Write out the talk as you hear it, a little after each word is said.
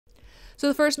So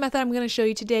the first method I'm going to show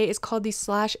you today is called the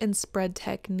slash and spread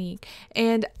technique.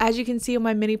 And as you can see on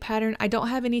my mini pattern, I don't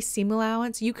have any seam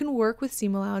allowance. You can work with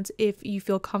seam allowance if you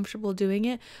feel comfortable doing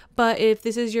it. But if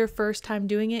this is your first time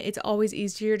doing it, it's always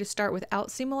easier to start without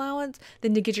seam allowance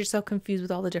than to get yourself confused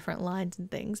with all the different lines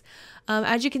and things.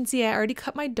 As you can see, I already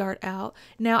cut my dart out.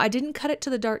 Now I didn't cut it to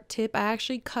the dart tip. I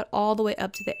actually cut all the way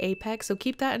up to the apex. So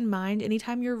keep that in mind.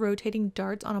 Anytime you're rotating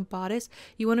darts on a bodice,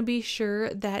 you want to be sure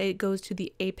that it goes to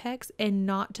the apex and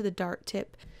not to the dart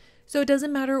tip. So it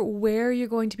doesn't matter where you're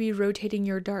going to be rotating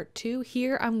your dart to.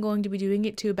 Here I'm going to be doing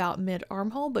it to about mid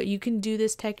armhole, but you can do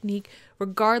this technique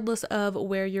regardless of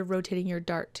where you're rotating your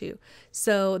dart to.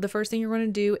 So the first thing you're going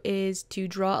to do is to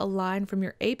draw a line from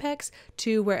your apex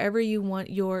to wherever you want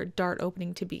your dart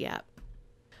opening to be at.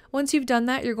 Once you've done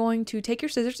that, you're going to take your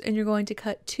scissors and you're going to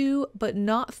cut to, but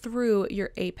not through your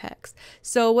apex.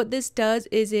 So what this does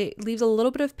is it leaves a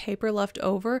little bit of paper left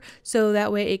over, so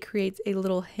that way it creates a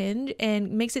little hinge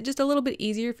and makes it just a little bit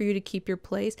easier for you to keep your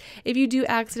place. If you do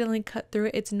accidentally cut through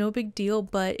it, it's no big deal,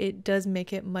 but it does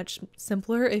make it much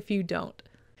simpler if you don't.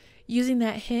 Using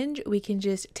that hinge, we can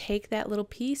just take that little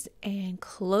piece and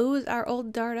close our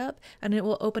old dart up, and it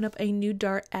will open up a new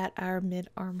dart at our mid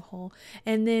armhole.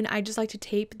 And then I just like to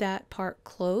tape that part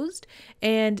closed,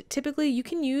 and typically you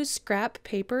can use scrap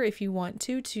paper if you want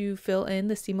to fill in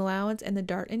the seam allowance and the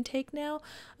dart intake now,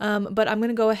 but I'm going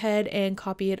to go ahead and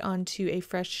copy it onto a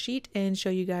fresh sheet and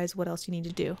show you guys what else you need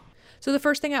to do. So the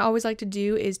first thing I always like to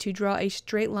do is to draw a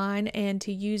straight line and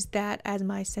to use that as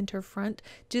my center front,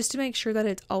 just to make sure that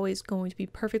it's always going to be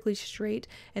perfectly straight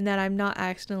and that I'm not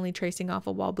accidentally tracing off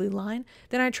a wobbly line.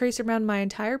 Then I trace around my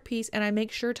entire piece and I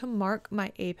make sure to mark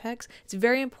my apex. It's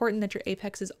very important that your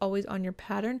apex is always on your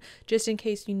pattern, just in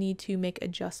case you need to make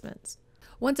adjustments.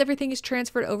 Once everything is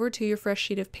transferred over to your fresh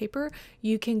sheet of paper,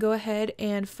 you can go ahead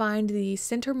and find the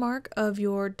center mark of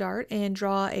your dart and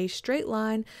draw a straight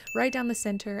line right down the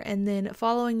center. And then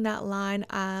following that line,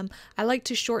 I like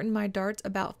to shorten my darts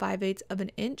about 5/8 of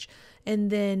an inch and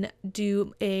then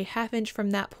do a 1/2 inch from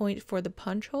that point for the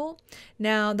punch hole.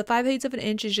 Now the 5/8 of an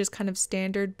inch is just kind of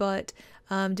standard, but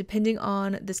depending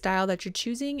on the style that you're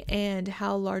choosing and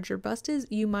how large your bust is,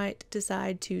 you might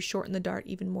decide to shorten the dart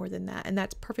even more than that, and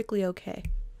that's perfectly okay.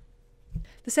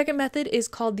 The second method is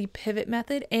called the pivot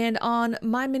method, and on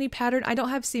my mini pattern I don't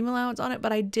have seam allowance on it,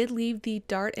 but I did leave the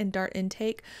dart and dart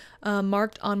intake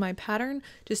marked on my pattern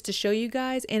just to show you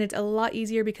guys, and it's a lot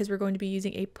easier because we're going to be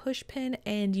using a push pin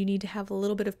and you need to have a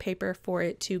little bit of paper for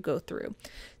it to go through.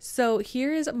 So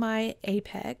here is my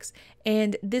apex,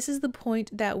 and this is the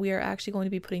point that we are actually going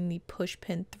to be putting the push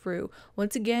pin through.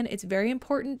 Once again, it's very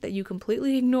important that you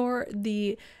completely ignore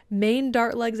the main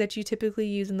dart legs that you typically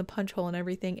use in the punch hole and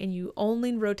everything, and you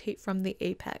only rotate from the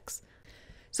apex.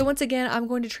 So once again, I'm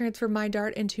going to transfer my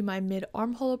dart into my mid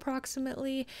armhole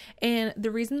approximately, and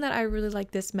the reason that I really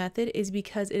like this method is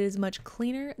because it is much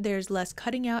cleaner, there's less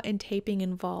cutting out and taping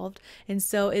involved, and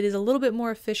so it is a little bit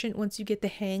more efficient once you get the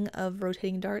hang of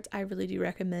rotating darts. I really do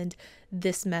recommend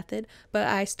this method, but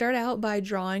I start out by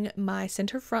drawing my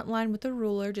center front line with a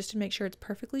ruler just to make sure it's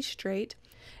perfectly straight.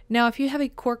 Now, if you have a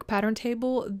cork pattern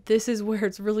table, this is where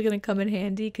it's really going to come in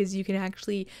handy because you can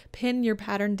actually pin your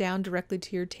pattern down directly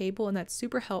to your table, and that's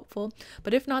super helpful.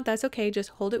 But if not, that's okay. Just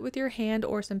hold it with your hand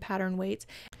or some pattern weights.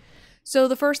 So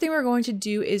the first thing we're going to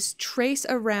do is trace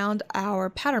around our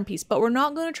pattern piece, but we're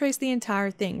not going to trace the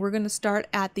entire thing. We're going to start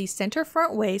at the center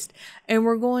front waist, and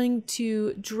we're going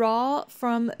to draw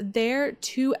from there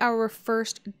to our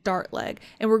first dart leg,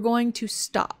 and we're going to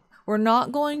stop. We're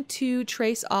not going to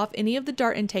trace off any of the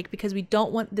dart intake because we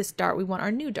don't want this dart, we want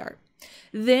our new dart.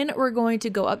 Then we're going to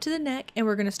go up to the neck and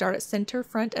we're going to start at center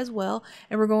front as well,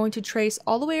 and we're going to trace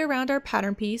all the way around our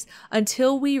pattern piece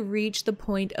until we reach the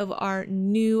point of our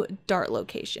new dart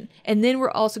location, and then we're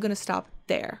also going to stop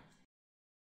there.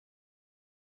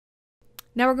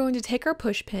 Now we're going to take our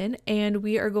push pin and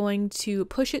we are going to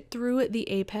push it through the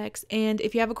apex, and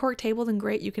if you have a cork table then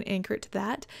great, you can anchor it to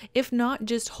that. If not,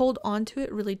 just hold on to it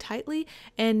really tightly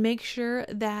and make sure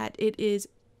that it is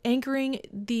anchoring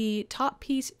the top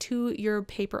piece to your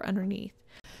paper underneath.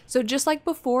 So just like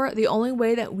before, the only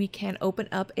way that we can open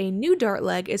up a new dart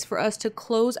leg is for us to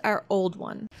close our old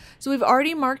one. So we've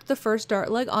already marked the first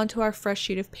dart leg onto our fresh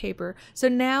sheet of paper. So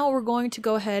now we're going to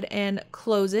go ahead and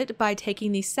close it by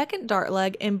taking the second dart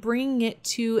leg and bringing it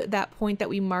to that point that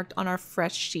we marked on our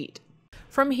fresh sheet.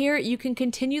 From here, you can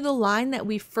continue the line that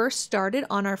we first started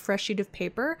on our fresh sheet of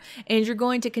paper, and you're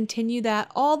going to continue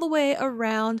that all the way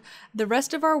around the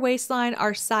rest of our waistline,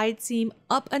 our side seam,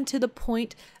 up until the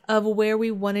point of where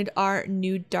we wanted our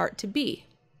new dart to be.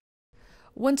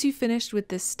 Once you've finished with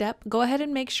this step, go ahead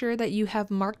and make sure that you have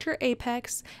marked your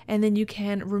apex, and then you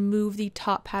can remove the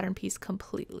top pattern piece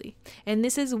completely. And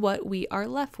this is what we are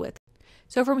left with.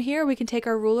 So from here, we can take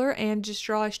our ruler and just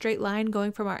draw a straight line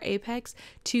going from our apex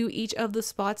to each of the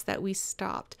spots that we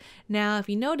stopped. Now, if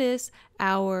you notice,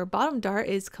 our bottom dart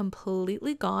is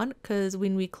completely gone because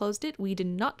when we closed it, we did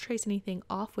not trace anything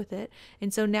off with it.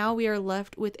 And so now we are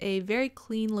left with a very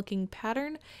clean looking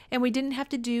pattern, and we didn't have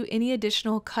to do any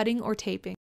additional cutting or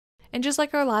taping. And just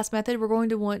like our last method, we're going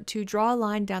to want to draw a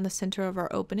line down the center of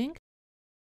our opening.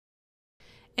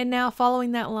 And now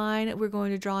following that line, we're going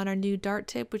to draw on our new dart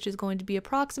tip, which is going to be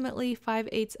approximately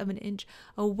 5/8 of an inch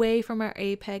away from our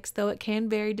apex, though it can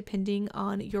vary depending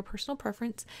on your personal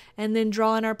preference, and then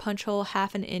draw on our punch hole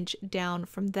 1/2 inch down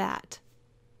from that.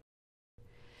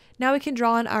 Now we can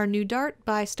draw on our new dart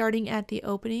by starting at the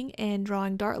opening and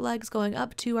drawing dart legs going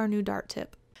up to our new dart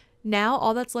tip. Now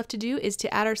all that's left to do is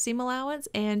to add our seam allowance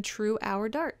and true our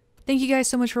dart. Thank you guys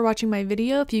so much for watching my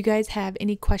video. If you guys have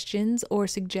any questions or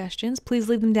suggestions, please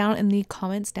leave them down in the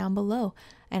comments down below.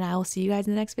 And I will see you guys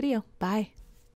in the next video. Bye.